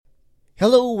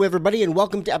Hello, everybody, and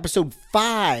welcome to episode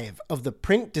 5 of the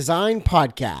Print Design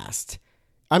Podcast.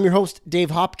 I'm your host, Dave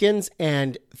Hopkins,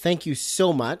 and thank you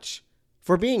so much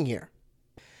for being here.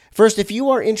 First, if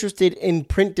you are interested in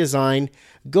print design,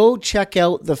 go check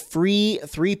out the free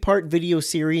 3-part video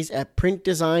series at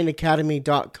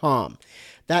printdesignacademy.com.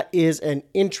 That is an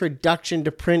introduction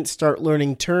to print. Start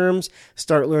learning terms,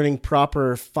 start learning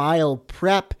proper file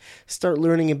prep, start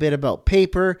learning a bit about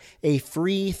paper, a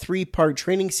free 3-part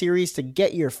training series to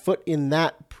get your foot in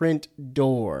that print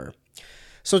door.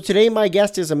 So today my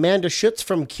guest is Amanda Schutz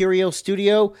from Curio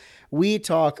Studio. We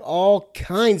talk all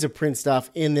kinds of print stuff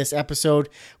in this episode.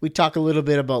 We talk a little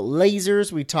bit about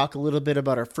lasers. We talk a little bit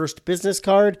about our first business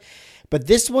card. But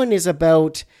this one is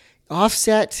about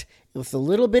offset with a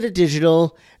little bit of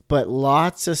digital, but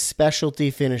lots of specialty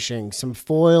finishing, some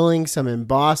foiling, some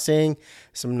embossing,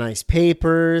 some nice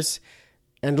papers,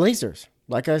 and lasers.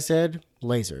 Like I said,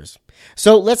 lasers.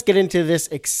 So let's get into this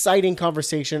exciting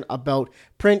conversation about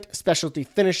print, specialty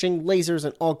finishing, lasers,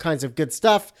 and all kinds of good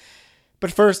stuff.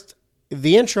 But first,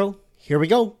 the intro. Here we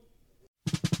go.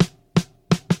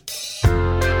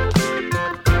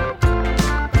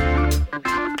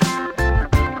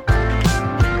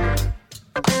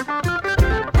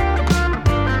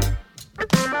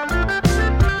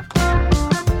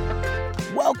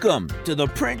 Welcome to the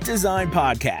Print Design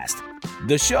Podcast,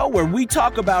 the show where we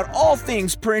talk about all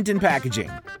things print and packaging.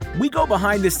 We go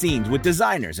behind the scenes with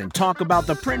designers and talk about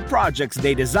the print projects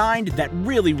they designed that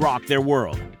really rock their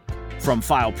world. From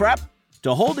file prep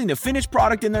to holding the finished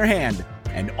product in their hand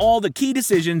and all the key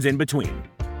decisions in between.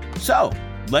 So,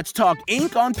 let's talk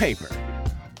ink on paper.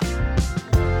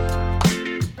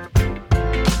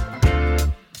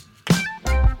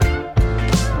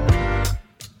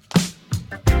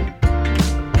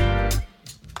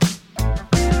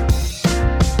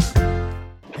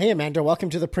 Hey, Amanda,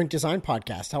 welcome to the Print Design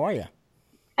Podcast. How are you?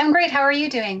 I'm great. How are you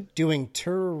doing? Doing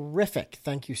terrific.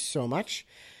 Thank you so much.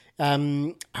 I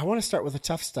want to start with the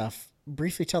tough stuff.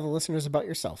 Briefly tell the listeners about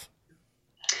yourself.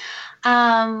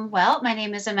 Well, my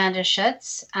name is Amanda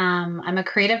Schutz. I'm a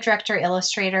creative director,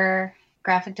 illustrator,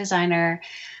 graphic designer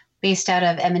based out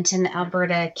of Edmonton,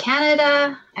 Alberta,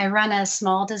 Canada. I run a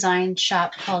small design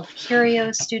shop called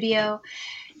Curio Studio,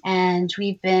 and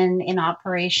we've been in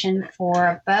operation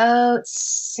for about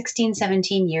 16,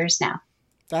 17 years now.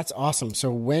 That's awesome.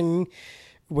 So when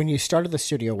you started the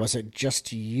studio, was it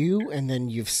just you and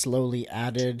then you've slowly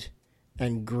added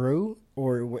and grew,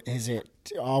 or has it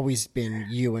always been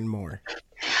you and more?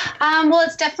 Well,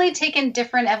 it's definitely taken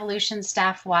different evolutions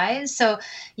staff-wise. So,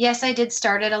 yes, I did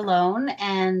start it alone,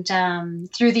 and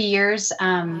through the years,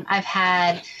 I've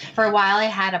had, for a while, I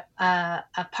had a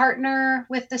partner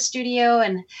with the studio,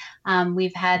 and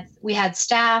we had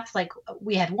staff. Like,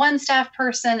 we had one staff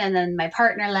person, and then my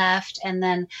partner left, and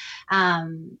then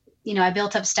I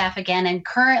built up staff again, and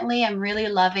currently I'm really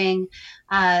loving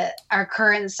our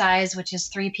current size, which is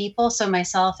 3 people. So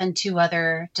myself and 2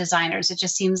 other designers. It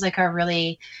just seems like a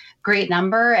really great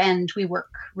number, and we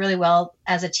work really well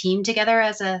as a team together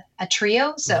as a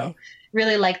trio. So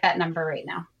really like that number right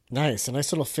now. Nice. A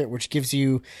nice little fit, which gives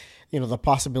you, the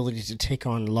possibility to take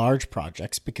on large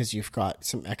projects because you've got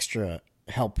some extra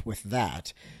help with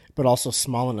that, but also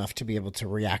small enough to be able to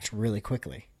react really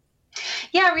quickly.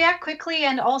 Yeah, react quickly,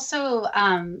 and also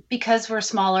because we're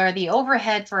smaller, the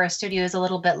overhead for our studio is a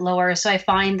little bit lower. So I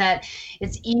find that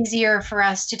it's easier for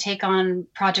us to take on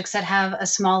projects that have a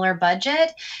smaller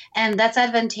budget, and that's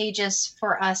advantageous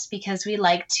for us because we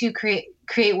like to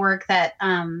create work that,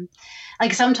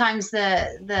 like sometimes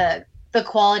the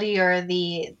quality or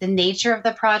the nature of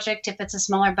the project, if it's a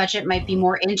smaller budget, might be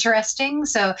more interesting.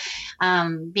 So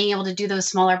being able to do those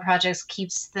smaller projects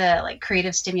keeps the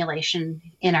creative stimulation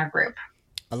in our group.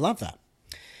 I love that.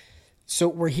 So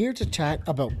we're here to chat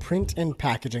about print and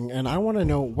packaging, and I want to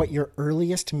know what your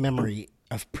earliest memory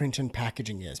of print and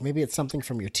packaging is. Maybe it's something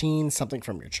from your teens, something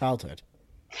from your childhood.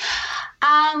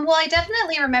 Well, I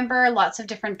definitely remember lots of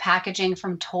different packaging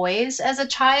from toys as a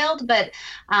child, but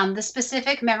the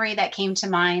specific memory that came to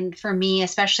mind for me,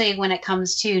 especially when it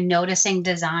comes to noticing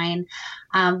design,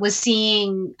 was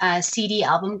seeing CD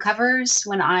album covers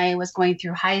when I was going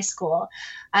through high school.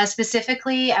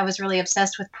 Specifically, I was really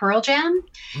obsessed with Pearl Jam.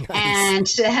 Nice. And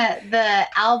the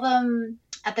album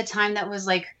at the time that was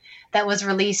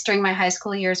released during my high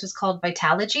school years was called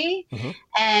Vitalogy. Mm-hmm.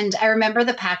 And I remember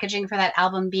the packaging for that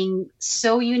album being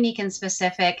so unique and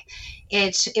specific.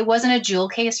 It wasn't a jewel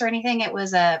case or anything. It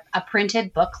was a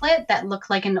printed booklet that looked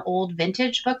like an old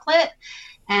vintage booklet.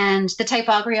 And the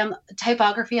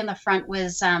typography on the front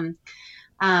was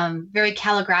very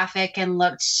calligraphic and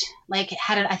looked like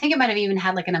I think it might have even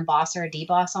had like an emboss or a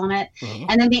deboss on it. Mhm.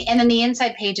 And then the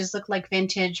inside pages looked like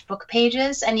vintage book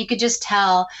pages. And you could just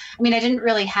tell, I mean, I didn't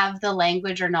really have the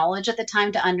language or knowledge at the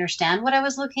time to understand what I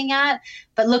was looking at.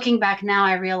 But looking back now,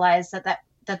 I realized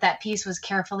that piece was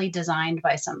carefully designed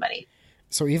by somebody.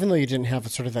 So even though you didn't have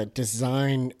sort of that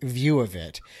design view of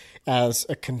it, as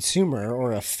a consumer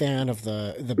or a fan of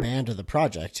the band or the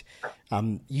project,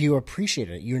 you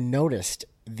appreciated it. You noticed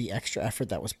the extra effort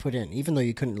that was put in, even though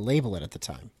you couldn't label it at the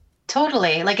time.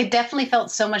 Totally. Like it definitely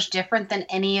felt so much different than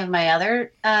any of my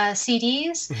other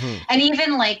CDs. And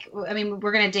even like, I mean,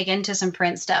 we're going to dig into some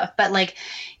print stuff, but like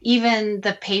even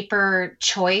the paper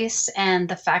choice and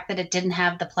the fact that it didn't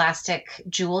have the plastic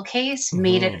jewel case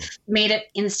made it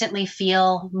instantly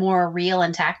feel more real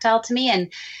and tactile to me.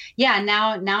 And yeah,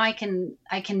 now I can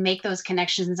make those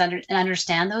connections and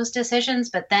understand those decisions.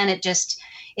 But then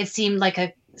it seemed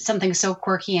like something so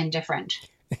quirky and different.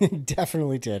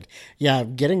 Definitely did. Yeah,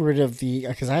 getting rid of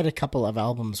because I had a couple of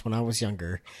albums when I was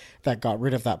younger that got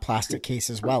rid of that plastic case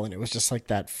as well. And it was just like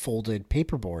that folded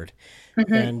paperboard.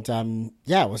 And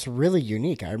yeah, it was really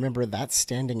unique. I remember that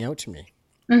standing out to me.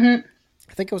 I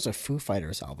think it was a Foo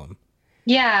Fighters album.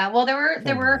 Yeah, well,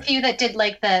 there were a few that did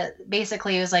like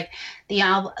basically it was like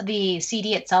the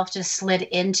CD itself just slid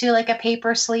into like a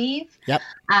paper sleeve. Yep.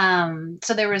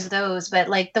 So there was those, but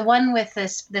like the one with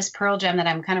this Pearl Jam that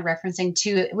I'm kind of referencing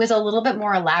to, it was a little bit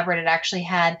more elaborate. It actually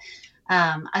had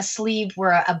a sleeve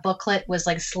where a booklet was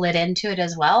like slid into it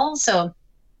as well. So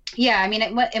yeah, I mean,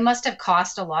 it must have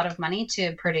cost a lot of money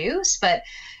to produce, but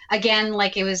again,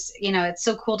 like it was, it's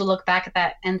so cool to look back at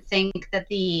that and think that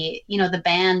the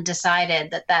band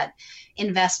decided that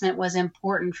investment was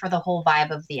important for the whole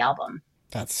vibe of the album.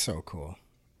 That's so cool.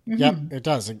 Yep, it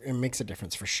does. It makes a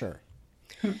difference for sure.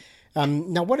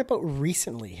 Now, what about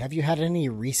recently? Have you had any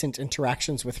recent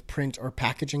interactions with print or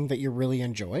packaging that you really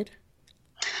enjoyed?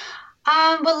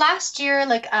 Well, last year,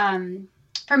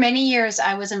 for many years,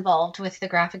 I was involved with the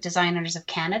Graphic Designers of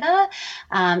Canada,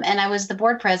 and I was the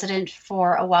board president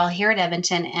for a while here at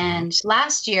Edmonton. And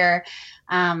last year,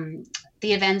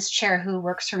 the events chair who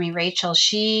works for me, Rachel,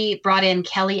 she brought in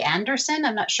Kelly Anderson.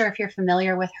 I'm not sure if you're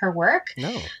familiar with her work.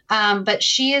 No. But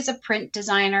she is a print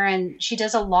designer, and she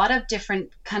does a lot of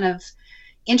different kind of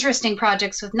interesting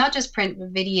projects with not just print, but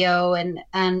video and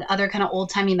other kind of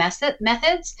old-timey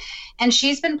methods. And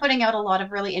she's been putting out a lot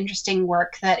of really interesting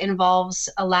work that involves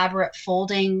elaborate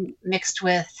folding mixed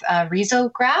with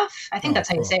risograph. I think that's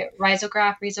how you say it,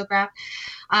 risograph.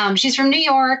 She's from New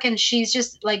York, and she's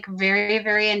just like very,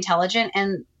 very intelligent.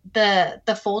 And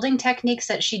the folding techniques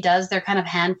that she does, they're kind of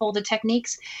hand-folded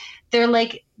techniques. They're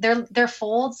like, they're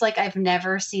folds like I've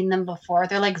never seen them before.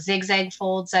 They're like zigzag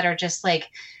folds that are just like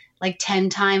 10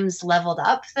 times leveled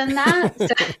up than that.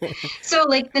 So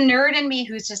like the nerd in me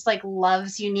who's just like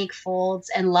loves unique folds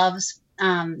and loves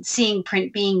seeing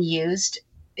print being used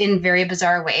in very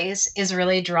bizarre ways is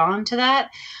really drawn to that.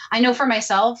 I know for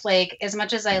myself, like as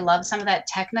much as I love some of that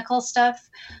technical stuff,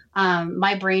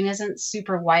 my brain isn't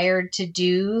super wired to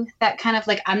do that kind of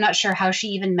like, I'm not sure how she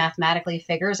even mathematically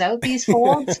figures out these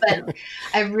folds, but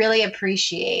I really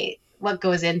appreciate what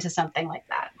goes into something like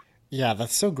that. Yeah,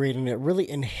 that's so great. And it really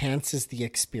enhances the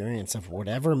experience of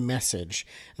whatever message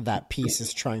that piece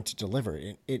is trying to deliver.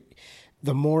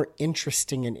 The more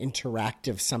interesting and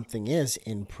interactive something is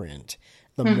in print,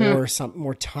 the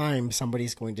more time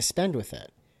somebody's going to spend with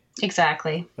it.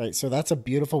 Exactly. Right. So that's a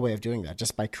beautiful way of doing that,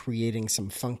 just by creating some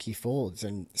funky folds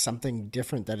and something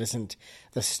different that isn't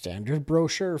the standard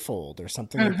brochure fold or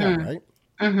something like that,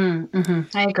 right?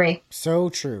 I agree. So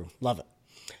true. Love it.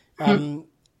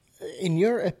 In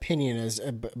your opinion, as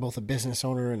both a business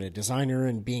owner and a designer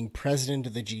and being president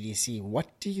of the GDC,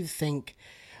 what do you think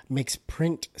makes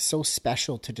print so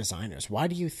special to designers? Why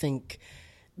do you think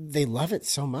they love it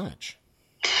so much?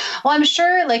 Well, I'm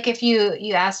sure like if you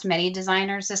asked many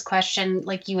designers this question,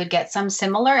 like you would get some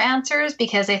similar answers,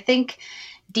 because I think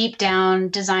deep down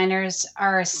designers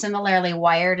are similarly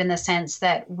wired in the sense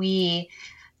that we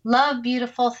love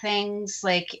beautiful things.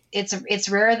 Like it's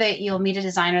rare that you'll meet a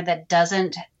designer that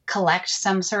doesn't collect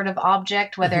some sort of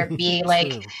object, whether it be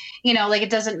like, like it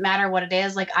doesn't matter what it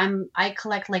is. Like I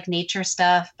collect like nature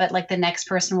stuff, but like the next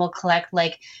person will collect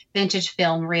like vintage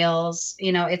film reels.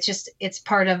 It's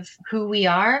part of who we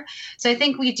are. So I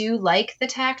think we do like the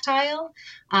tactile.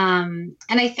 And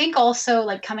I think also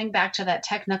like coming back to that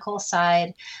technical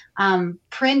side,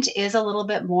 print is a little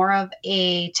bit more of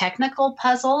a technical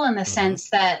puzzle in the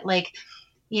sense that like,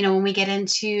 when we get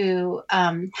into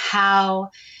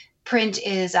how print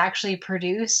is actually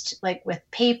produced like with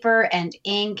paper and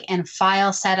ink and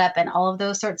file setup and all of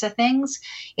those sorts of things,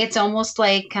 it's almost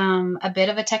like a bit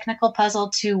of a technical puzzle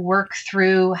to work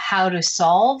through how to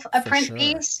solve a print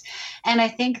piece. And I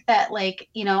think that, like,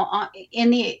 you know, in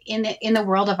the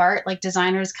world of art, like,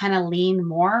 designers kind of lean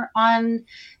more on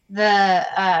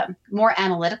the more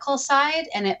analytical side,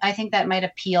 and I think that might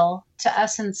appeal to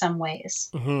us in some ways.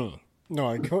 Mm-hmm. No,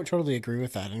 I totally agree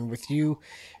with that. And with you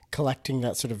collecting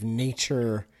that sort of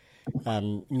nature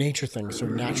things, or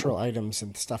natural items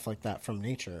and stuff like that from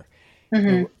nature.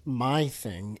 Mm-hmm. My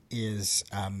thing is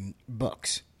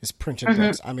books, is printed mm-hmm.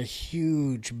 books. I'm a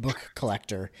huge book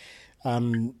collector.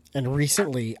 And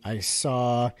recently I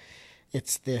saw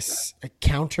it's this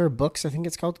Counter Books, I think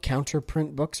it's called Counter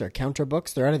Print Books or Counter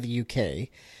Books. They're out of the UK.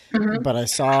 Mm-hmm. But I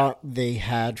saw they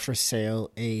had for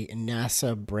sale a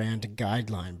NASA brand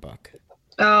guideline book.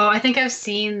 Oh, I think I've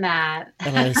seen that.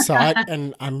 And I saw it,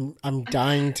 and I'm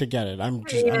dying to get it. I'm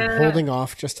holding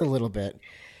off just a little bit,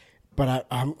 but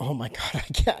I'm oh my God, I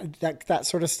get that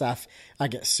sort of stuff. I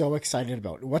get so excited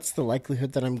about. What's the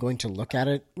likelihood that I'm going to look at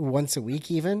it once a week?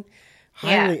 Even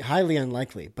highly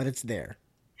unlikely, but it's there.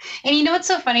 And you know what's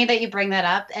so funny that you bring that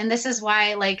up? And this is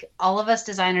why, like, all of us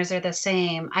designers are the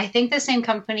same. I think the same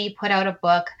company put out a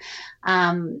book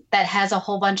that has a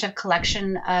whole bunch of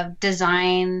collection of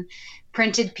design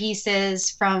printed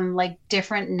pieces from like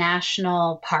different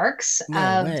national parks.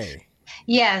 No way.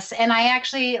 Yes. And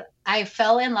I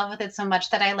fell in love with it so much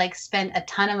that I like spent a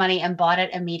ton of money and bought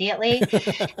it immediately.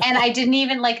 And I didn't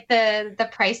even like the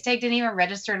price tag didn't even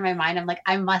register in my mind. I'm like,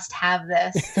 I must have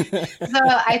this. So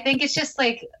I think it's just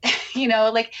like, you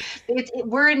know, like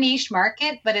we're a niche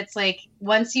market, but it's like,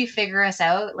 once you figure us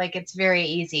out, like it's very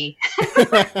easy.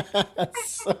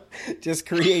 So, just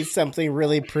create something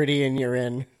really pretty and you're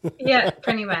in. Yeah,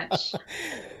 pretty much.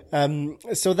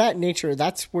 So that nature, is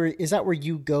that where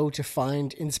you go to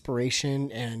find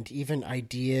inspiration and even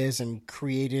ideas and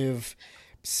creative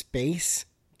space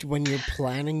when you're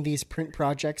planning these print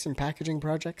projects and packaging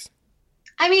projects?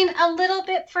 I mean, a little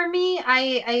bit for me.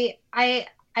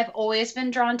 I've always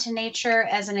been drawn to nature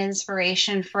as an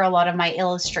inspiration for a lot of my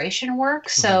illustration work.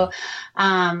 So,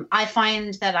 I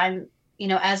find that you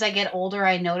know, as I get older,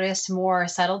 I notice more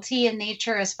subtlety in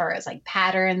nature as far as like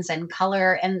patterns and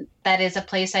color. And that is a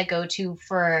place I go to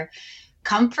for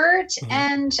comfort. Mm-hmm.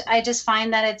 And I just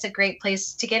find that it's a great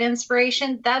place to get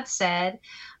inspiration. That said,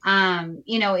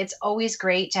 you know, it's always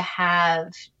great to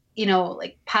have, you know,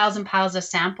 like piles and piles of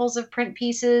samples of print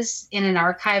pieces in an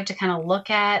archive to kind of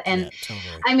look at. And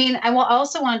totally. I mean, I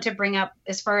also want to bring up,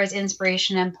 as far as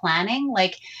inspiration and planning,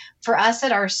 like for us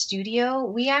at our studio,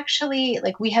 we actually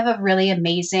we have a really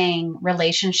amazing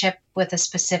relationship with a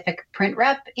specific print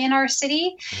rep in our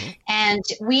city. Mm-hmm. And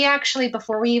we actually,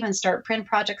 before we even start print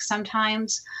projects,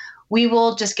 sometimes we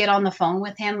will just get on the phone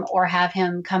with him or have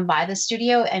him come by the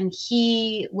studio, and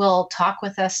he will talk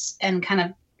with us and kind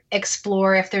of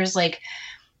explore if there's like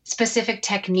specific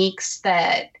techniques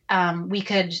that we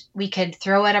could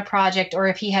throw at a project, or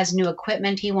if he has new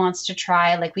equipment he wants to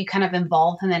try, like we kind of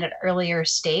involve him at an earlier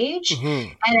stage.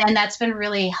 Mm-hmm. And that's been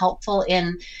really helpful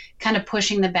in kind of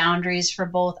pushing the boundaries for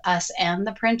both us and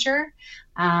the printer.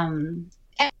 And,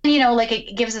 you know, like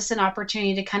it gives us an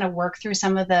opportunity to kind of work through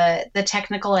some of the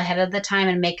technical ahead of the time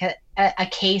and make a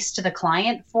case to the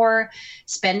client for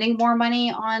spending more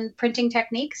money on printing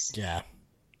techniques. Yeah.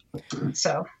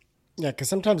 So. Yeah, because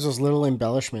sometimes those little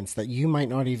embellishments that you might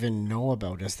not even know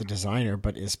about as the designer,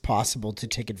 but is possible to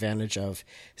take advantage of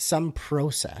some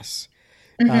process,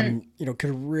 mm-hmm. You know,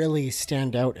 could really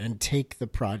stand out and take the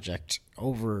project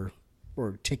over,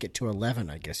 or take it to 11,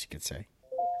 I guess you could say.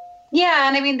 Yeah,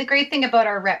 and I mean, the great thing about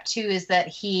our rep too is that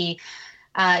he's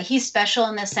special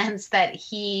in the sense that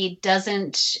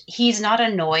he's not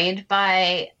annoyed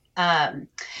by,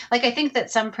 like I think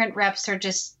that some print reps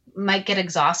might get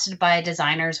exhausted by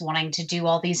designers wanting to do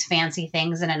all these fancy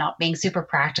things and it not being super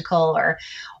practical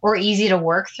or easy to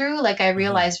work through. Like I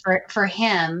realized for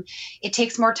him, it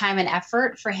takes more time and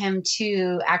effort for him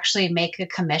to actually make a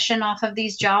commission off of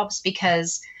these jobs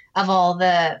because of all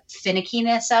the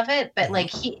finickiness of it. But like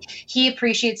he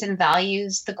appreciates and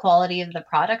values the quality of the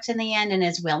product in the end and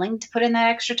is willing to put in that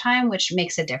extra time, which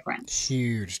makes a difference.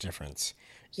 Huge difference.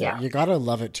 Yeah. You got to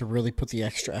love it to really put the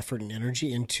extra effort and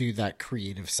energy into that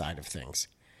creative side of things.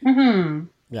 Mm-hmm.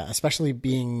 Yeah, especially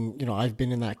being, you know, I've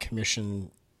been in that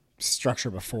commission structure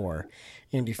before.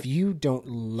 And if you don't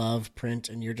love print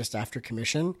and you're just after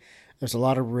commission, there's a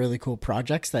lot of really cool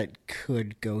projects that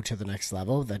could go to the next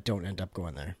level that don't end up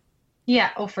going there.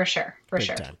 Yeah. Oh, for sure. For Big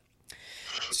sure. Time.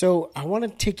 So I want to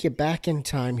take you back in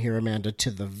time here, Amanda,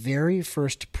 to the very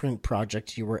first print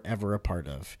project you were ever a part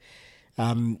of.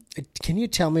 Can you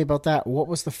tell me about that? What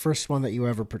was the first one that you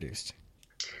ever produced?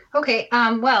 Okay.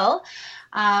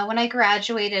 When I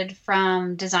graduated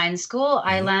from design school,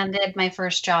 I landed my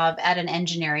first job at an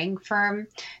engineering firm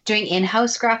doing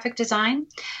in-house graphic design.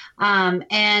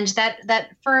 And that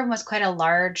firm was quite a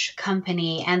large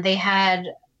company, and they had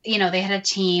a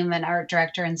team, an art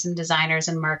director and some designers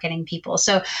and marketing people.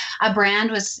 So a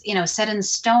brand was, set in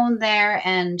stone there.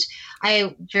 And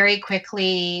I very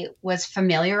quickly was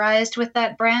familiarized with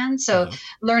that brand. So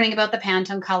learning about the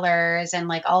Pantone colors and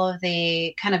like all of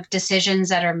the kind of decisions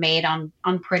that are made on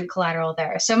print collateral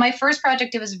there. So my first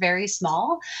project, it was very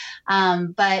small,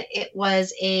 but it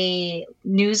was a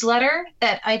newsletter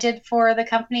that I did for the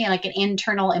company, like an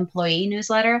internal employee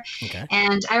newsletter. Okay.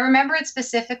 And I remember it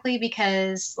specifically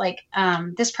because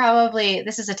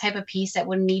this is a type of piece that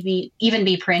wouldn't even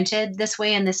be printed this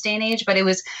way in this day and age, but it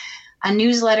was a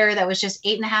newsletter that was just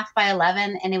 8.5 by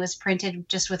 11, and it was printed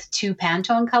just with 2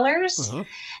 Pantone colors.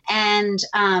 And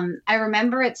I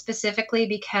remember it specifically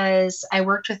because I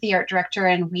worked with the art director,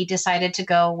 and we decided to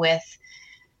go with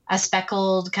a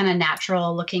speckled kind of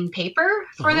natural looking paper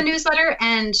for the newsletter.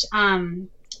 And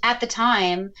at the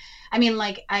time, I mean,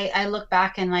 like I look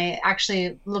back, and I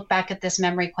actually look back at this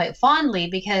memory quite fondly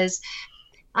because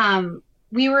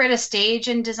we were at a stage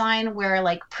in design where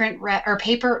like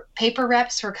paper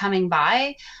reps were coming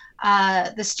by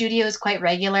the studios quite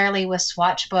regularly with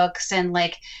swatch books, and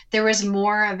like there was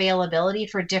more availability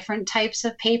for different types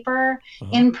of paper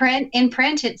in print. In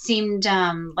print, it seemed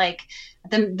like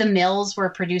the mills were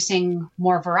producing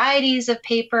more varieties of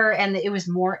paper, and it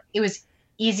was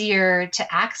easier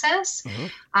to access.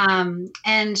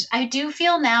 And I do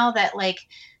feel now that like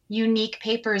unique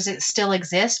papers still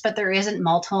exist, but there isn't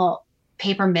multiple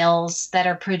paper mills that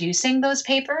are producing those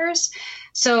papers.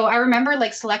 So I remember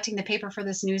like selecting the paper for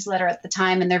this newsletter at the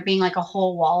time, and there being like a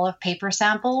whole wall of paper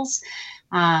samples.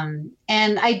 And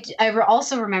I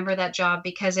also remember that job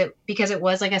because it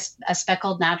was like a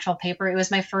speckled natural paper. It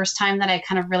was my first time that I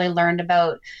kind of really learned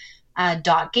about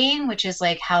dot gain, which is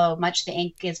like how much the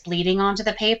ink is bleeding onto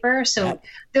the paper. So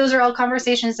those are all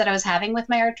conversations that I was having with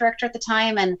my art director at the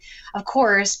time. And of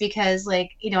course, because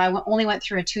like, I only went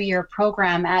through a 2-year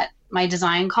program at my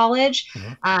design college,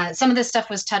 some of this stuff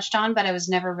was touched on, but I was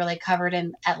never really covered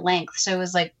at length. So it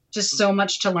was like just so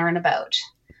much to learn about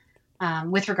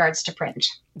with regards to print.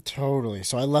 Totally.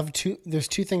 So I love there's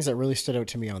 2 things that really stood out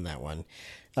to me on that one.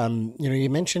 You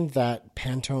mentioned that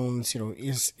Pantones,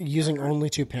 is using only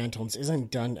 2 Pantones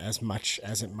isn't done as much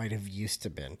as it might have used to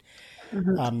been.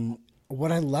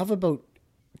 What I love about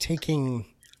taking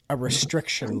a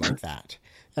restriction like that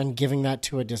and giving that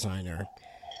to a designer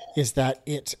is that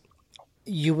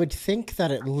you would think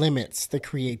that it limits the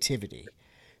creativity,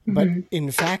 but in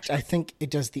fact, I think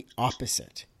it does the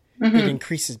opposite. It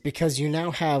increases because you now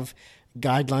have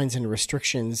guidelines and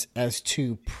restrictions as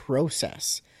to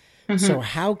process. So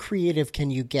how creative can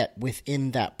you get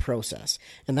within that process?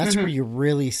 And that's where you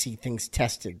really see things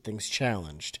tested, things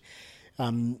challenged.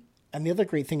 And the other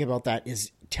great thing about that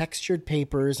is textured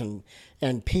papers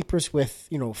and papers with,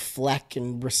 fleck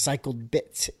and recycled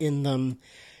bits in them.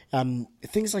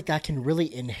 Things like that can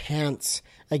really enhance,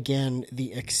 again,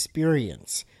 the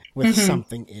experience with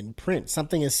something in print.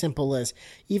 Something as simple as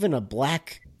even a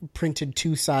black printed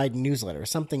 2-side newsletter,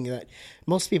 something that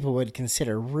most people would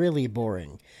consider really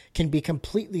boring, can be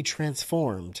completely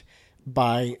transformed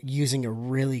by using a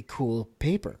really cool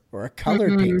paper or a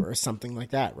colored paper or something like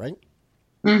that, right?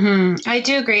 I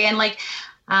do agree. And like,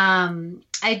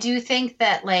 I do think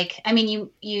that like, I mean,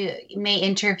 you may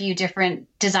interview different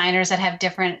designers that have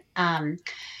different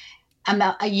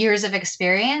years of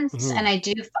experience. And I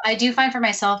do find for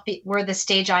myself where the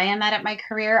stage I am at my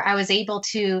career, I was able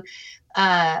to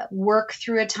work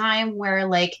through a time where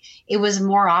like it was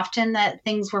more often that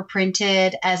things were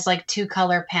printed as like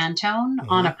 2-color Pantone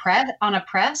on a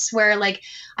press, where like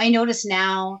I notice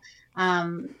now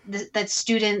that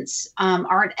students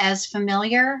aren't as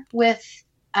familiar with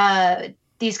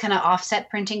these kind of offset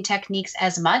printing techniques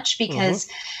as much because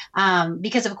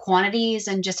of quantities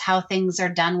and just how things are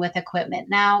done with equipment.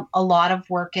 Now, a lot of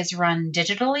work is run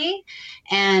digitally,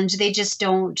 and they just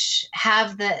don't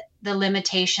have the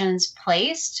limitations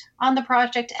placed on the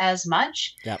project as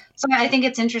much. So I think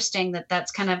it's interesting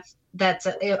that's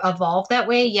evolved that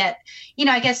way. Yet,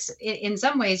 I guess in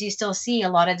some ways you still see a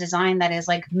lot of design that is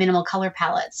like minimal color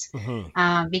palettes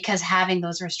because having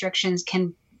those restrictions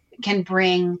can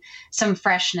bring some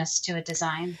freshness to a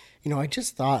design. I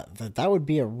just thought that would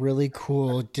be a really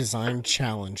cool design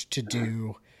challenge to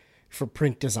do for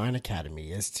Print Design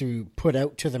Academy is to put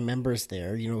out to the members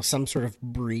there, some sort of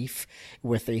brief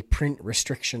with a print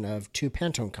restriction of 2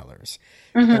 Pantone colors.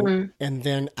 And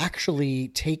then actually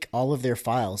take all of their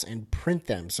files and print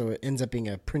them. So it ends up being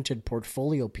a printed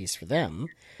portfolio piece for them,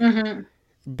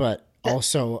 but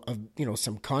also,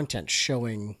 some content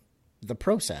showing the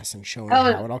process and showing how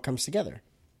it all comes together.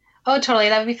 Oh, totally.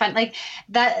 That would be fun. Like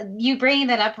that, you bringing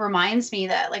that up reminds me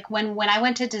that like when I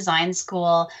went to design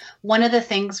school, one of the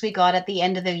things we got at the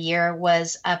end of the year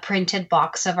was a printed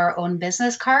box of our own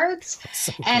business cards.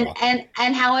 So cool.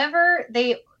 And however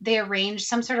they arranged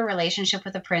some sort of relationship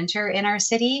with a printer in our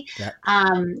city,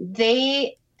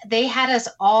 they had us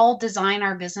all design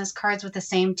our business cards with the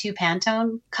same 2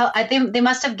 Pantone. They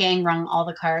must have gang rung all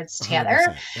the cards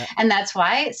together. And that's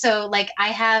why. So like I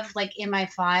have like in my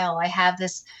file, I have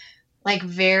this like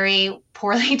very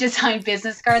poorly designed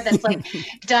business card that's like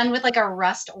done with like a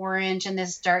rust orange and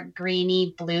this dark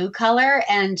greeny blue color.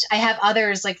 And I have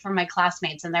others like from my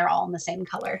classmates and they're all in the same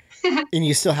color. And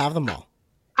you still have them all?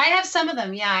 I have some of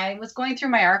them. Yeah. I was going through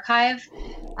my archive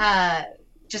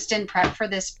just in prep for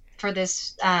this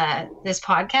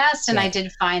podcast. And I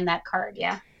did find that card.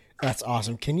 Yeah. That's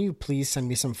awesome. Can you please send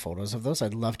me some photos of those?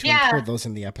 I'd love to include those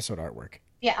in the episode artwork.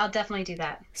 Yeah, I'll definitely do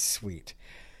that. Sweet.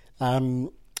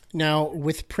 Now,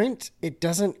 with print, it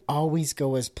doesn't always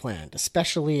go as planned,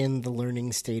 especially in the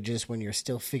learning stages when you're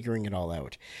still figuring it all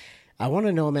out. I want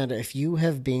to know, Amanda, if you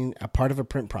have been a part of a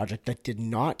print project that did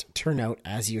not turn out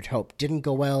as you'd hoped, didn't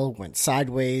go well, went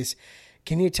sideways.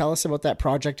 Can you tell us about that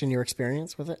project and your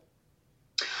experience with it?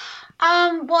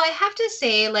 Well, I have to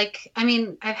say, like, I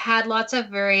mean, I've had lots of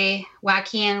very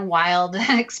wacky and wild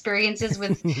experiences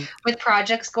with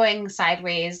projects going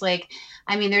sideways. Like,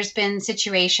 I mean, there's been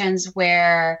situations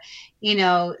where,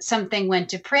 something went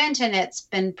to print and it's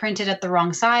been printed at the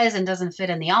wrong size and doesn't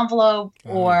fit in the envelope,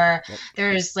 or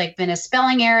there's like been a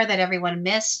spelling error that everyone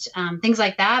missed, things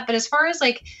like that. But as far as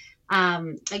like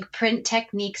print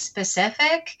technique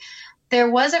specific, there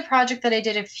was a project that I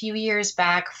did a few years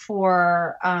back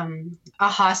for a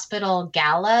hospital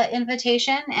gala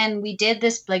invitation. And we did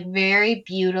this like very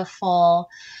beautiful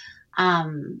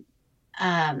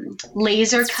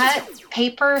laser cut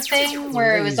paper thing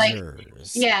where it was like,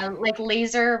 like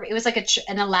laser. It was like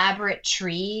an elaborate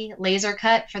tree laser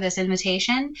cut for this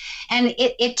invitation. And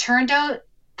it turned out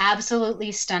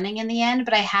absolutely stunning in the end,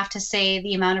 but I have to say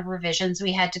the amount of revisions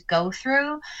we had to go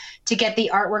through to get the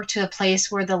artwork to a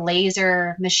place where the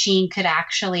laser machine could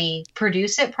actually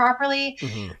produce it properly.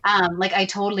 Like I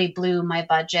totally blew my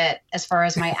budget as far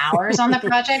as my hours on the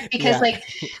project because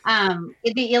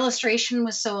the illustration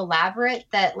was so elaborate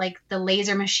that like the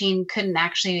laser machine couldn't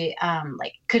actually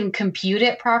couldn't compute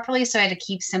it properly. So I had to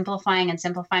keep simplifying so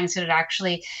that it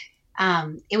actually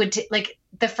it would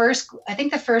the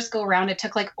first go around, it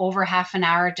took like over half an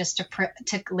hour just to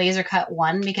laser cut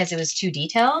one because it was too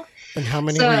detailed. And how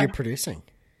many were you producing?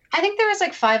 I think there was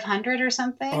like 500 or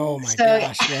something. Oh my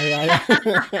gosh.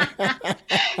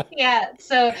 Yeah.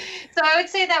 So I would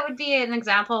say that would be an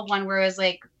example of one where it was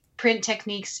like print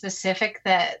technique specific,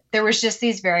 that there was just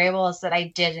these variables that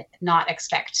I did not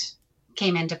expect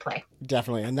came into play.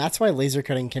 Definitely. And that's why laser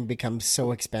cutting can become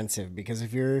so expensive, because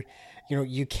if you're,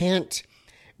 you can't,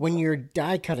 when you're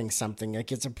die cutting something,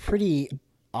 like it's a pretty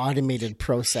automated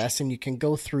process and you can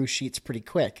go through sheets pretty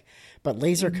quick. But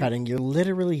laser cutting, you're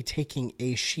literally taking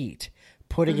a sheet,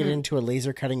 putting it into a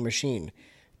laser cutting machine,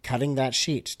 cutting that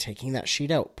sheet, taking that sheet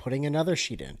out, putting another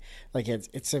sheet in. Like it's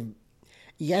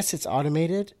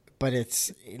automated, but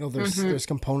it's, there's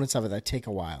components of it that take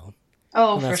a while.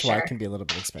 Oh, and that's for sure. why it can be a little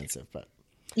bit expensive, but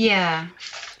yeah.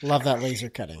 Love that laser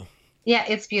cutting. Yeah,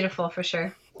 it's beautiful for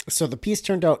sure. So the piece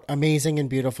turned out amazing and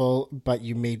beautiful, but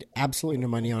you made absolutely no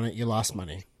money on it. You lost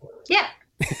money. Yeah,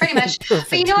 pretty much.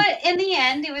 But you know what? In the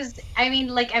end, it was, I mean,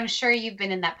 like, I'm sure you've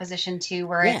been in that position too,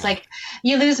 where it's like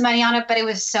you lose money on it, but it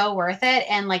was so worth it.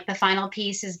 And like the final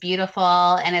piece is beautiful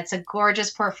and it's a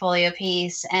gorgeous portfolio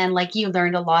piece. And like you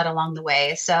learned a lot along the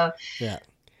way. So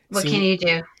what can you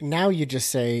do? Now you just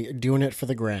say doing it for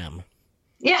the gram.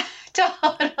 Yeah,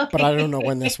 totally. But I don't know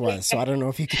when this was, so I don't know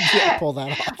if you can pull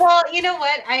that off. Well, you know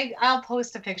what? I'll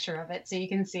post a picture of it so you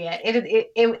can see it.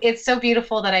 It's so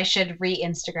beautiful that I should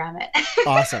re-Instagram it.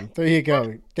 Awesome. There you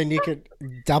go. Then you could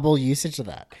double usage of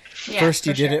that. Yeah, first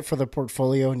you did it for the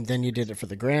portfolio, and then you did it for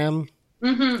the gram.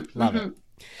 Love it.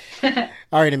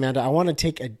 All right, Amanda, I want to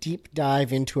take a deep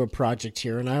dive into a project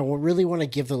here, and I really want to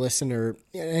give the listener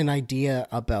an idea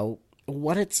about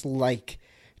what it's like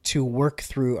to work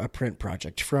through a print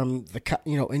project, from the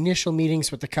initial meetings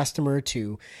with the customer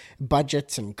to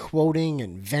budgets and quoting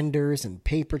and vendors and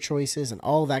paper choices and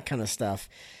all that kind of stuff.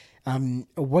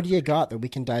 What do you got that we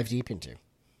can dive deep into?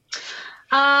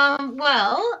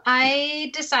 Well,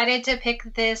 I decided to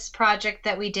pick this project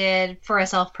that we did for a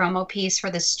self-promo piece for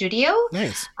the studio.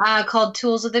 Nice. Called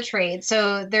Tools of the Trade.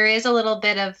 So there is a little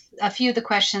bit of a few of the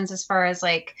questions as far as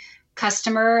like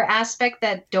customer aspect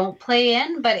that don't play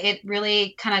in, but it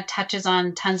really kind of touches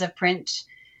on tons of print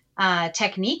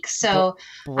techniques. So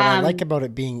but what I like about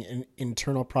it being an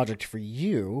internal project for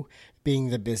you, being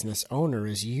the business owner,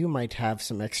 is you might have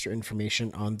some extra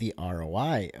information on the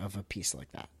ROI of a piece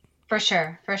like that. For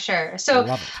sure. So,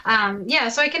 so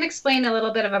I can explain a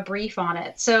little bit of a brief on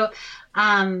it. So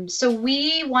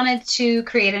we wanted to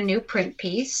create a new print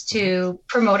piece to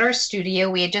promote our studio.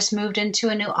 We had just moved into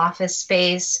a new office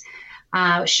space,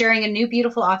 sharing a new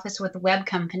beautiful office with a web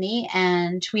company.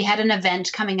 And we had an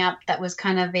event coming up that was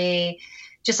kind of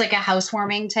just like a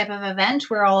housewarming type of event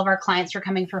where all of our clients were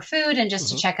coming for food and just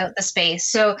to check out the space.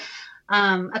 So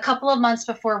a couple of months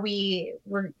before we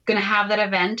were going to have that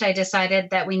event, I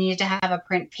decided that we needed to have a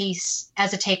print piece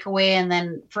as a takeaway and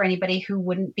then for anybody who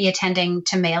wouldn't be attending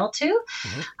to mail to.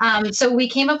 So we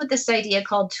came up with this idea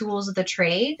called Tools of the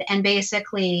Trade. And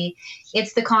basically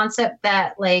it's the concept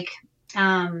that like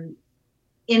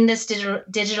in this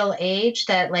digital age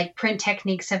that like print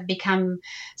techniques have become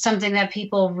something that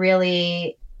people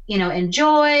really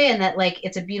enjoy, and that like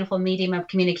it's a beautiful medium of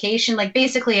communication, like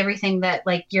basically everything that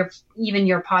like your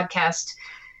podcast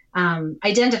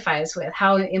identifies with,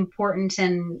 how important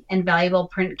and valuable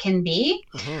print can be.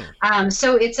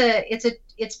 So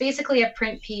it's basically a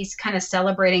print piece kind of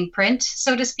celebrating print,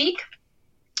 so to speak.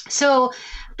 So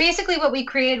basically what we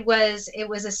created was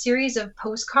a series of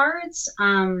postcards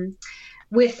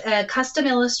with a custom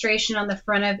illustration on the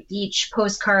front of each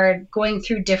postcard going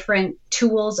through different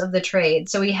tools of the trade.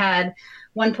 So we had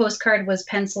one postcard was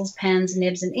pencils, pens,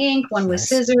 nibs, and ink. One was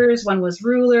scissors. One was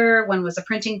ruler. One was a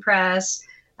printing press,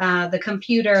 the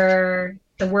computer,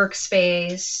 the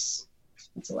workspace.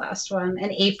 What's the last one?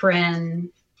 An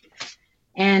apron,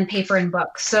 and paper and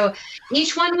books. So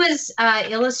each one was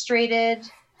illustrated.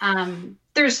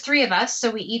 There's 3 of us, so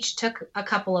we each took a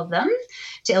couple of them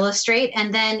to illustrate,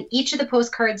 and then each of the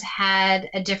postcards had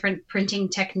a different printing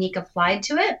technique applied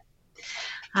to it.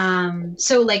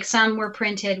 So like some were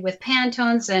printed with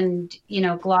Pantones and,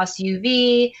 gloss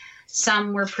UV.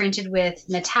 Some were printed with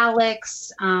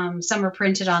metallics. Some were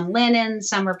printed on linen.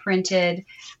 Some were printed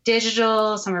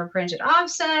digital. Some were printed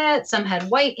offset. Some had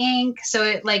white ink. So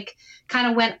it like kind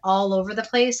of went all over the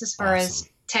place as far as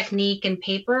technique and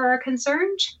paper are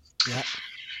concerned.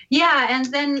 Yeah. And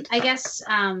then I guess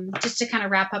just to kind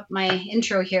of wrap up my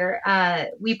intro here,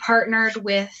 we partnered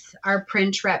with our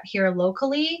print rep here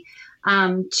locally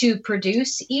to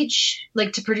produce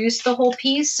the whole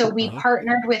piece. So we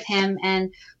partnered with him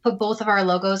and put both of our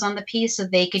logos on the piece so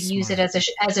they could use it as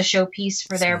a showpiece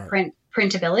for their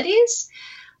printabilities,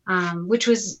 which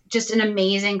was just an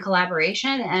amazing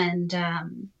collaboration.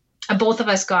 And both of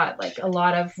us got like a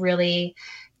lot of really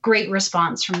great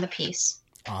response from the piece.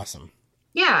 Awesome.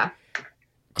 Yeah.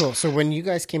 Cool. So when you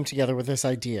guys came together with this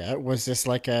idea, was this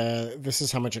like this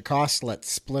is how much it costs,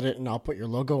 let's split it and I'll put your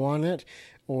logo on it?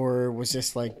 Or was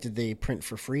this like, did they print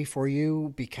for free for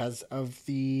you because of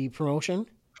the promotion?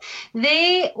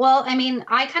 I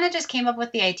kind of just came up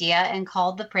with the idea and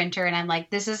called the printer and I'm like,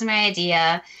 this is my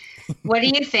idea. What do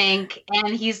you think?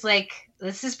 And he's like,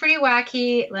 this is pretty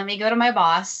wacky. Let me go to my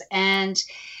boss. And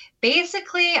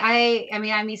basically,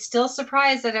 I'm still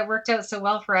surprised that it worked out so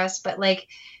well for us, but like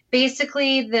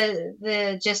basically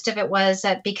the gist of it was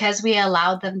that because we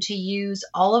allowed them to use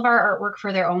all of our artwork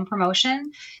for their own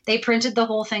promotion, they printed the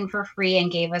whole thing for free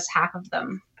and gave us half of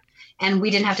them. And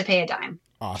we didn't have to pay a dime.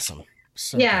 Awesome.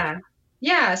 So yeah. Good.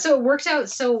 Yeah. So it worked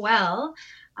out so well.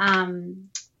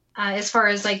 As far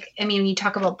as you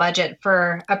talk about budget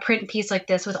for a print piece like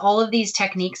this with all of these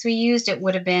techniques we used, it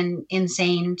would have been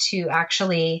insane to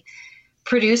actually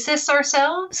produce this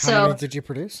ourselves. How many did you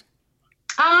produce?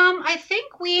 I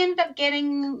think we ended up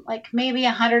getting like maybe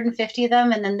 150 of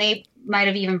them, and then they might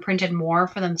have even printed more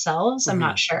for themselves. I'm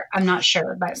not sure,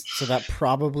 but so that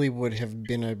probably would have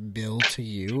been a bill to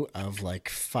you of like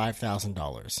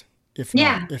 $5,000,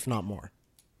 if not more.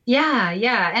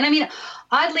 Yeah. And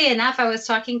oddly enough, I was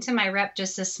talking to my rep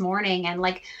just this morning, and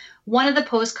like one of the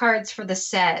postcards for the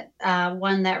set,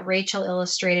 one that Rachel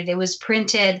illustrated, it was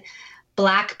printed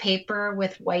black paper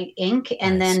with white ink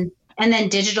and then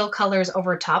digital colors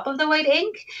over top of the white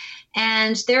ink.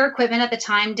 And their equipment at the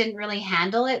time didn't really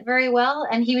handle it very well.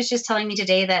 And he was just telling me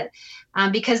today that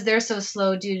because they're so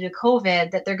slow due to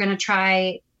COVID, that they're going to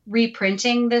try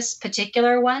reprinting this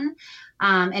particular one.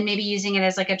 And maybe using it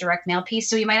as like a direct mail piece.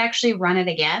 So we might actually run it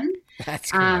again.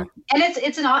 That's cool. And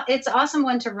it's awesome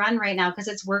one to run right now because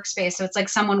it's workspace. So it's like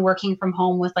someone working from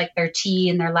home with like their tea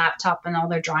and their laptop and all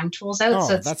their drawing tools out. Oh,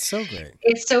 So that's so great.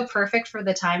 It's so perfect for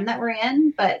the time that we're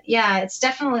in. But yeah, it's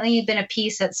definitely been a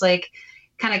piece that's like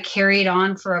kind of carried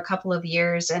on for a couple of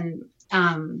years, and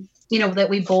that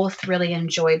we both really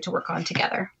enjoyed to work on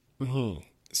together. Mm-hmm.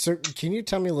 So can you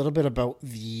tell me a little bit about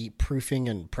the proofing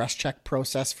and press check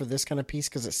process for this kind of piece?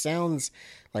 Because it sounds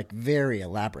like very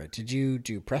elaborate. Did you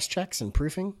do press checks and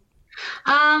proofing?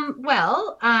 It's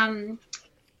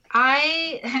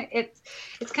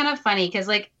kind of funny because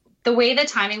like the way the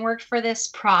timing worked for this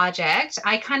project,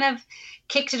 I kind of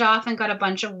kicked it off and got a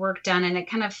bunch of work done, and it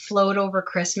kind of flowed over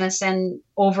Christmas and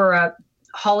over a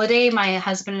holiday my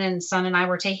husband and son and I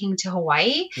were taking to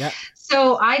Hawaii. Yeah.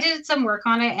 So I did some work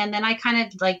on it, and then I kind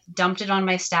of like dumped it on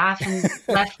my staff and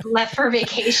left for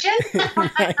vacation.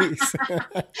 Nice.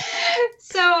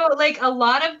 So like a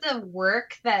lot of the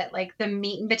work that like the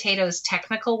meat and potatoes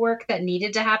technical work that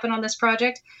needed to happen on this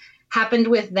project happened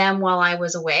with them while I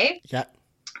was away. Yeah.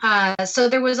 So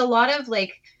there was a lot of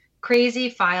like crazy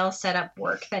file setup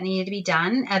work that needed to be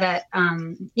done, and that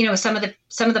some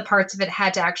of the parts of it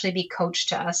had to actually be coached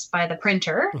to us by the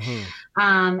printer.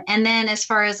 Mm-hmm. And then as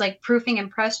far as like proofing and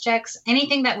press checks,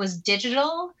 anything that was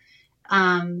digital,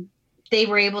 they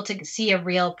were able to see a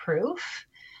real proof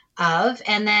of.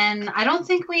 And then I don't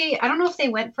know if they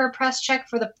went for a press check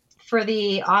for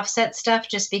the offset stuff,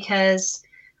 just because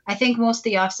I think most of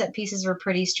the offset pieces were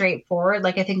pretty straightforward.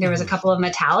 Like I think there was a couple of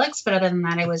metallics, but other than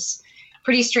that, it was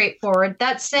pretty straightforward.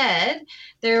 That said,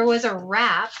 there was a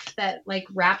wrap that like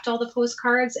wrapped all the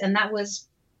postcards, and that was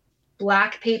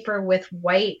black paper with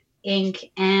white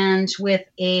ink and with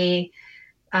a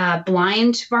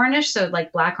blind varnish, so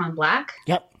like black on black.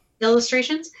 Yep.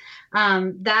 Illustrations.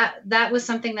 That was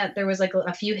something that there was like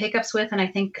a few hiccups with, and I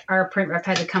think our print rep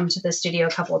had to come to the studio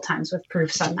a couple of times with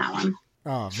proofs on that one.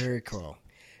 Oh, very cool.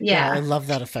 Yeah. I love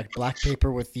that effect. Black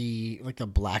paper with the like a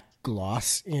black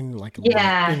gloss in like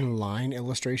in line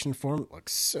illustration form. It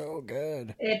looks so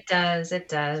good. It does.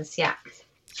 Yeah.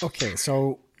 Okay,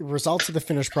 so results of the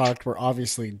finished product were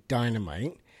obviously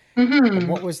dynamite. Mm-hmm.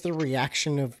 What was the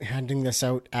reaction of handing this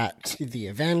out at the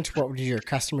event? What did your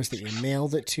customers that you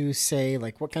mailed it to say?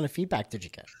 Like, what kind of feedback did you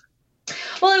get?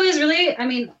 Well, it was really,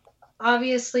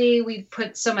 obviously we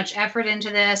put so much effort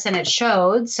into this and it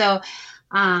showed. So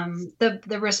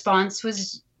the response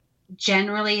was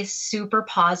generally super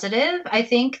positive. I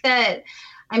think that,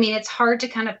 it's hard to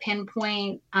kind of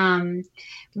pinpoint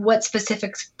what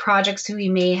specific projects we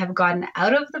may have gotten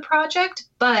out of the project,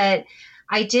 but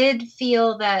I did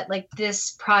feel that like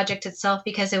this project itself,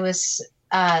 because it was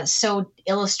so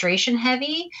illustration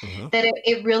heavy, mm-hmm. that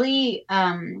it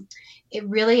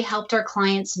really helped our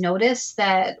clients notice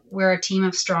that we're a team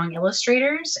of strong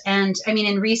illustrators. And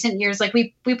in recent years, like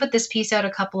we put this piece out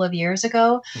a couple of years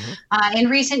ago. Mm-hmm. In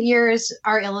recent years,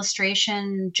 our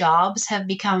illustration jobs have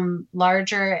become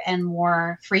larger and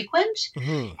more frequent.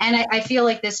 Mm-hmm. And I feel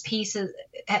like this piece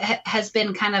has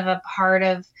been kind of a part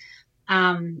of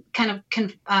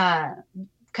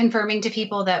confirming to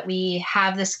people that we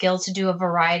have the skill to do a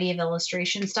variety of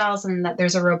illustration styles, and that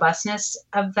there's a robustness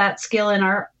of that skill in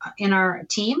our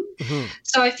team. Mm-hmm.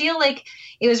 So I feel like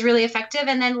it was really effective.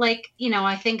 And then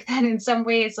I think that in some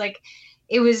ways,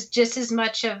 it was just as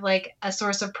much of like a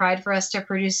source of pride for us to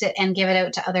produce it and give it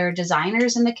out to other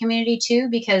designers in the community too,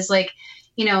 because like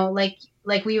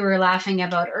we were laughing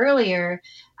about earlier,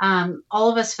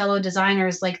 all of us fellow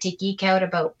designers like to geek out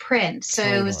about print. So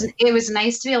totally. It was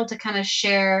nice to be able to kind of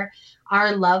share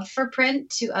our love for print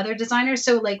to other designers.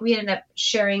 So we ended up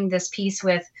sharing this piece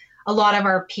with a lot of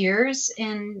our peers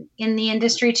in the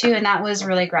industry too. And that was a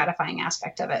really gratifying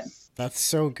aspect of it. That's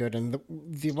so good. And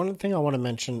the one thing I want to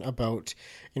mention about,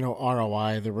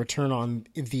 ROI, the return on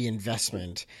the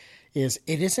investment, is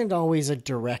it isn't always a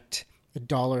direct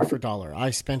dollar for dollar. I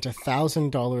spent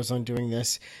 $1,000 on doing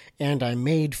this and I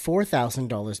made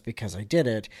 $4,000 because I did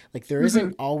it. Like there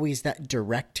isn't always that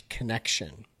direct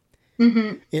connection.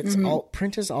 Mm-hmm. It's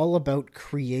print is all about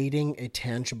creating a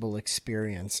tangible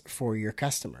experience for your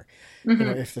customer.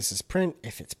 Mm-hmm. If this is print,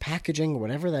 if it's packaging,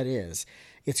 whatever that is,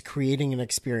 it's creating an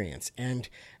experience. And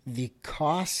the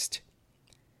cost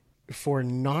for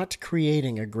not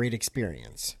creating a great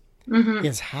experience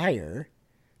is higher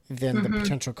than the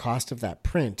potential cost of that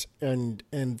print and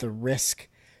the risk,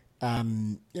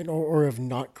 or of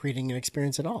not creating an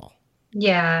experience at all.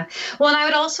 Yeah. Well, and I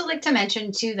would also like to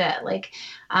mention too that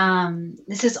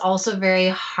this is also a very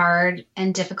hard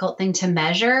and difficult thing to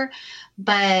measure,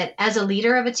 but as a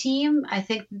leader of a team, I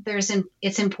think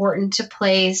it's important to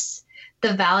place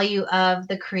the value of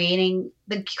the creating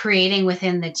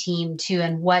within the team too,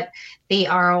 and what the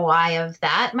ROI of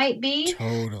that might be.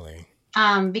 Totally.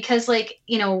 Because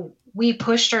we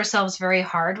pushed ourselves very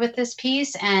hard with this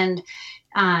piece, and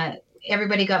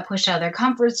everybody got pushed out of their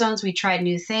comfort zones. We tried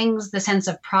new things, the sense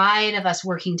of pride of us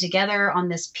working together on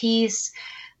this piece.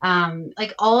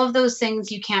 All of those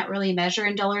things you can't really measure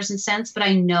in dollars and cents, but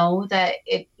I know that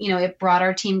it brought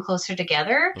our team closer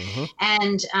together. Mm-hmm.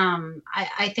 And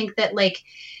I think that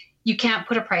you can't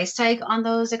put a price tag on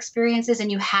those experiences,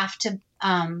 and you have to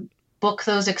book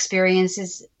those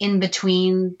experiences in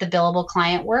between the billable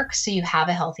client work so you have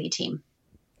a healthy team.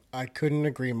 I couldn't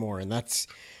agree more. And that's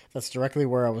directly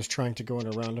where I was trying to go in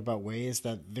a roundabout way, is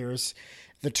that there's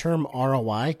the term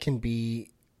ROI can be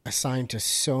assigned to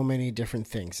so many different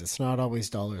things. It's not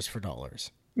always dollars for dollars.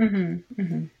 Mm-hmm,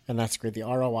 mm-hmm. And that's great. The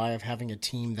ROI of having a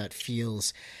team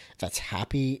that's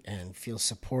happy and feels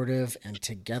supportive and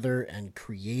together and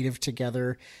creative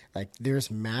together, there's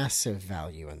massive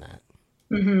value in that.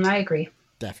 Mm-hmm, I agree.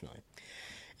 Definitely.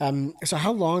 So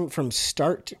how long from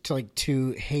start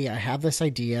to hey, I have this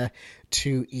idea,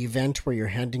 to event where you're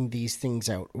handing these things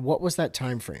out? What was that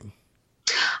time frame?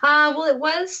 Well, it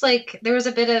was there was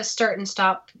a bit of start and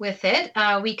stop with it.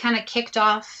 We kind of kicked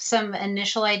off some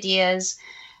initial ideas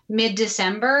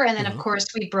mid-December, and then Mm-hmm. of course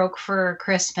we broke for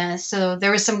Christmas. So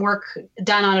there was some work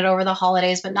done on it over the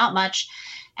holidays, but not much.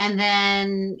 And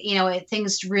then,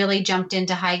 things really jumped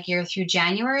into high gear through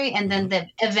January. And then the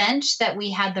event that we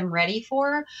had them ready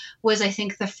for was, I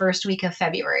think, the first week of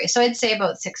February. So I'd say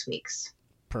about 6 weeks.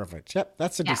 Perfect. Yep.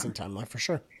 That's a decent timeline for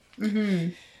sure.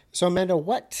 Mm-hmm. So Amanda,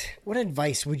 what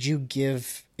advice would you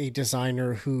give a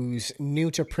designer who's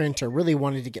new to print or really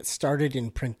wanted to get started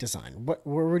in print design?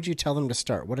 Where would you tell them to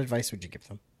start? What advice would you give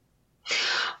them?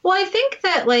 Well, I think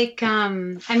that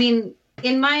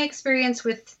in my experience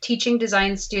with teaching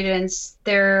design students,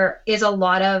 there is a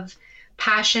lot of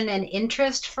passion and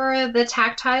interest for the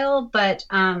tactile, but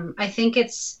I think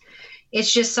it's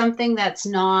just something that's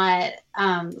not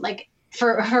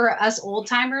for us old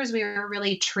timers. We were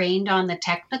really trained on the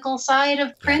technical side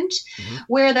of print,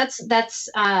 where that's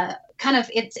kind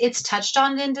of it's touched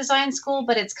on in design school,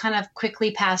 but it's kind of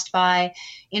quickly passed by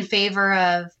in favor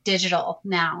of digital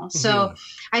now. So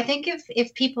I think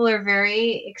if people are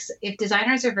if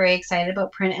designers are very excited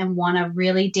about print and want to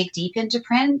really dig deep into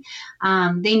print,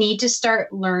 they need to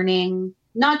start learning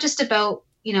not just about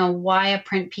why a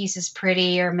print piece is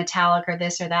pretty or metallic or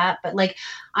this or that, but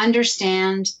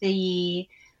understand the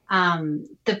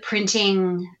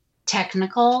printing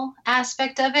technical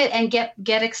aspect of it and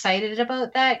get excited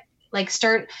about that.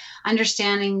 Start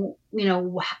understanding,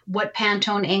 what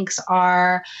Pantone inks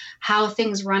are, how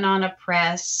things run on a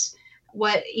press,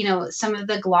 what, some of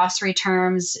the glossary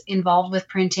terms involved with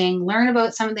printing, learn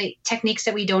about some of the techniques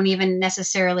that we don't even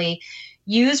necessarily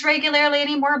use regularly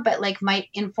anymore, but might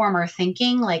inform our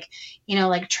thinking,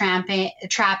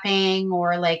 trapping,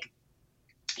 or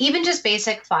even just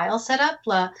basic file setup.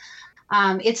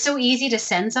 It's so easy to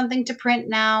send something to print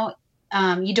now.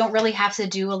 You don't really have to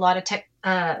do a lot of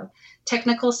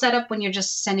technical setup when you're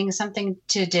just sending something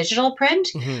to digital print.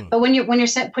 But when you're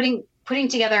putting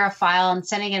together a file and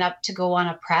sending it up to go on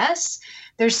a press,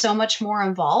 there's so much more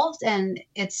involved, and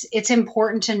it's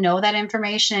important to know that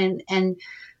information and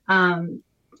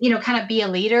kind of be a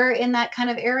leader in that kind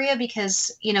of area,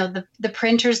 because the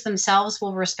printers themselves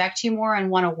will respect you more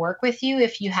and want to work with you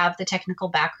if you have the technical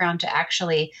background to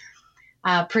actually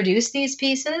produce these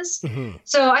pieces.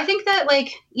 So I think that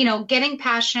getting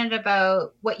passionate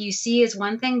about what you see is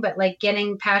one thing, but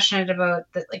getting passionate about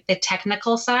the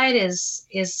technical side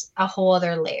is a whole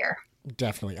other layer.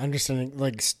 Definitely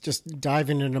understanding, just dive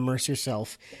in and immerse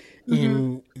yourself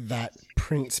in that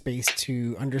print space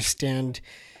to understand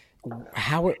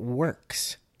how it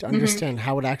works, to understand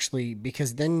how it actually,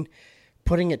 because then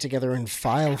putting it together in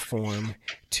file form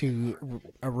to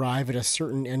arrive at a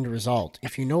certain end result,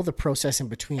 if you know the process in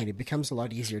between, it becomes a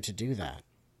lot easier to do that.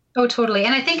 Oh, totally.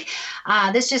 And I think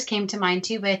this just came to mind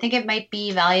too, but I think it might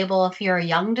be valuable if you're a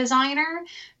young designer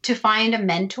to find a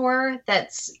mentor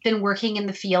that's been working in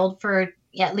the field for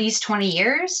at least 20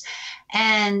 years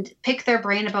and pick their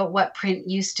brain about what print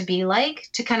used to be like,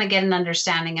 to kind of get an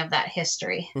understanding of that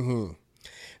history.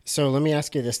 So let me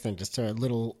ask you this then, just a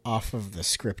little off of the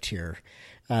script here.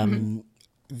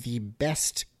 The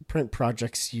best print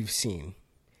projects you've seen,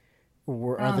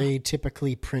 are they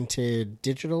typically printed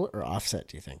digital or offset,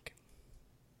 do you think?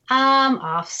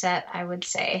 Offset, I would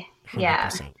say. 100%, Yeah.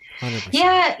 100%.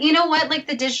 Yeah. You know what?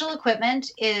 The digital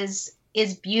equipment is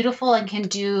beautiful and can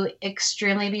do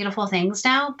extremely beautiful things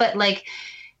now. But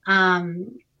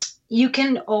you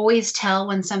can always tell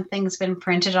when something's been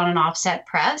printed on an offset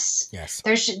press. Yes.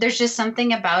 There's just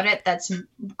something about it that's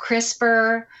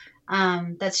crisper,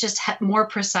 that's just more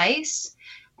precise.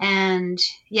 And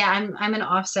yeah, I'm an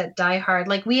offset diehard.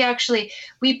 Like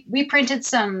we printed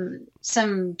some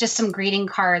greeting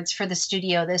cards for the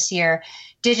studio this year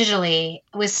digitally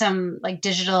with some like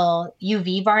digital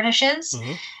UV varnishes.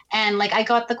 Mm-hmm. And like I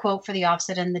got the quote for the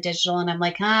offset and the digital, and I'm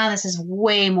like, this is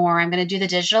way more. I'm going to do the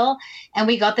digital. And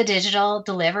we got the digital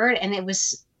delivered, and it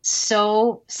was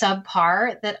so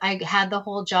subpar that I had the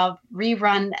whole job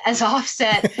rerun as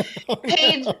offset,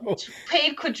 paid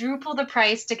quadruple the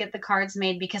price to get the cards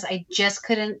made because I just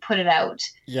couldn't put it out.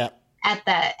 Yeah. At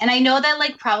that. And I know that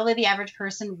like probably the average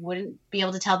person wouldn't be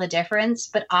able to tell the difference,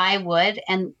 but I would,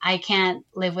 and I can't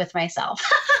live with myself.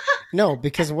 No,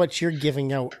 because what you're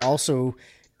giving out also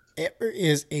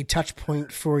is a touch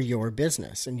point for your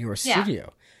business and your studio. Yeah.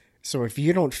 So if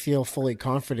you don't feel fully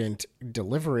confident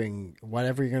delivering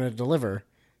whatever you're going to deliver,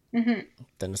 then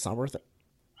it's not worth it.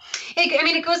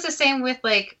 It goes the same with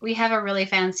like, we have a really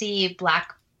fancy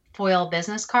black foil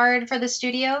business card for the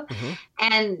studio. Mm-hmm.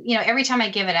 And, every time I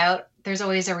give it out, there's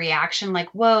always a reaction like,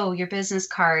 whoa, your business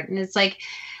card. And it's like,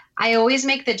 I always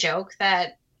make the joke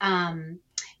that,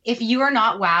 if you are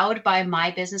not wowed by my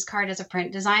business card as a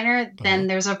print designer, then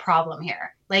there's a problem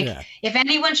here. Like if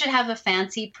anyone should have a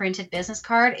fancy printed business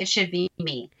card, it should be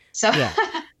me. So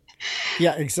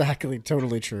yeah, exactly.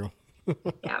 Totally true.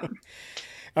 Yeah.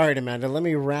 All right, Amanda, let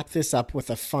me wrap this up with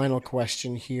a final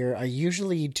question here. I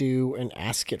usually do an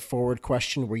Ask It Forward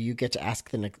question where you get to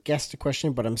ask the guest a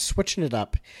question, but I'm switching it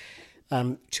up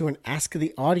to an Ask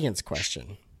the Audience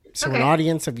question. So an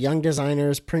audience of young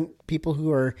designers, print people who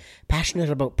are passionate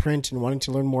about print and wanting to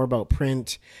learn more about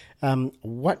print,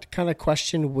 what kind of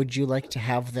question would you like to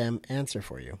have them answer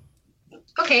for you?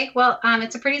 Okay, well,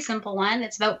 it's a pretty simple one.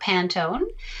 It's about Pantone.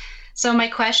 So my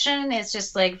question is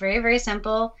just like very, very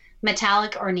simple,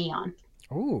 metallic or neon.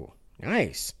 Oh,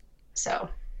 nice. So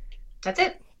that's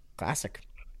it. Classic.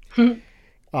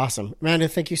 Awesome. Amanda,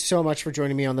 thank you so much for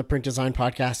joining me on the Print Design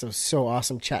Podcast. It was so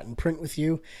awesome chatting print with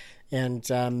you.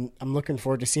 And I'm looking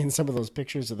forward to seeing some of those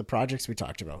pictures of the projects we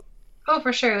talked about. Oh,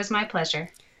 for sure. It was my pleasure.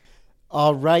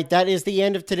 All right. That is the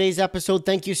end of today's episode.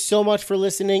 Thank you so much for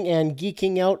listening and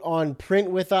geeking out on print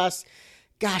with us.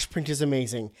 Gosh, print is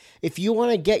amazing. If you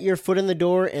want to get your foot in the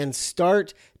door and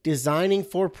start designing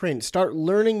for print, start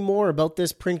learning more about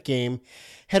this print game,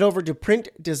 head over to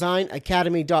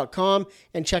printdesignacademy.com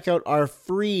and check out our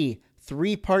free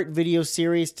 3-part video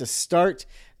series to start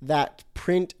that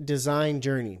print design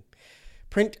journey.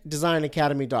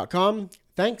 printdesignacademy.com.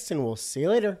 Thanks, and we'll see you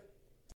later.